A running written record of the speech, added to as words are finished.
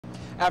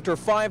After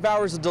 5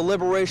 hours of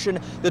deliberation,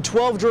 the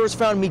 12 jurors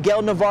found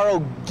Miguel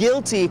Navarro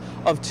guilty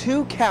of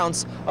 2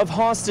 counts of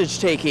hostage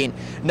taking.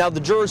 Now, the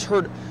jurors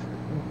heard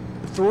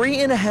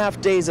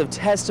 3.5 days of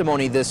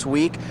testimony this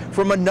week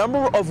from a number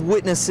of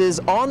witnesses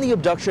on the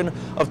abduction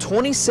of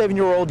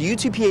 27-year-old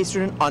UTPA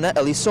student Ana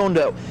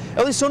Elizondo.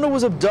 Elizondo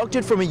was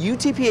abducted from a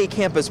UTPA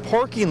campus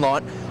parking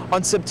lot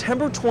on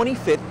September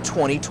 25,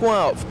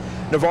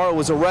 2012. Navarro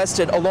was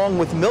arrested along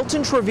with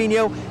Milton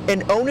Trevino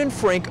and Onan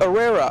Frank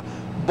Herrera,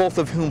 both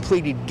of whom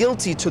pleaded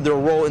guilty to their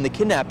role in the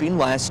kidnapping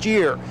last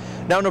year.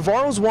 Now,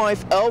 Navarro's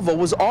wife, Elva,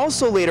 was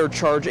also later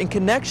charged in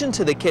connection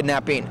to the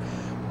kidnapping.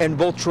 And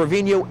both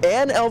Trevino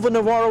and Elva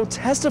Navarro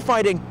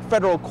testified in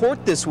federal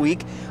court this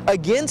week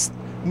against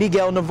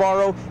Miguel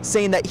Navarro,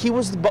 saying that he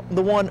was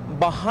the one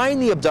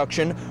behind the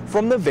abduction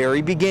from the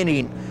very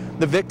beginning.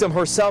 The victim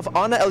herself,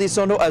 Ana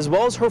Elizondo, as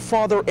well as her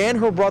father and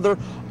her brother,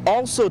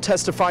 also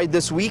testified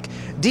this week,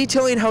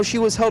 detailing how she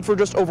was held for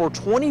just over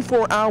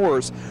 24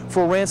 hours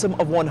for a ransom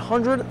of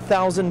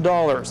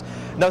 $100,000.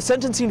 Now,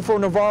 sentencing for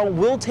Navarro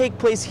will take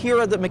place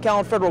here at the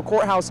McAllen Federal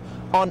Courthouse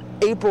on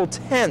April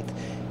 10th.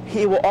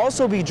 He will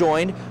also be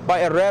joined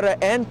by Herrera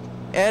and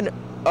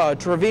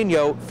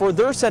Trevino for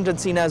their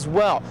sentencing as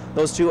well.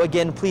 Those two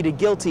again pleaded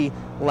guilty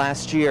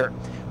last year.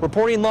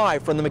 Reporting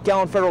live from the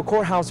McAllen Federal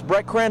Courthouse,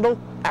 Brett Crandall,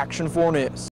 Action 4 News.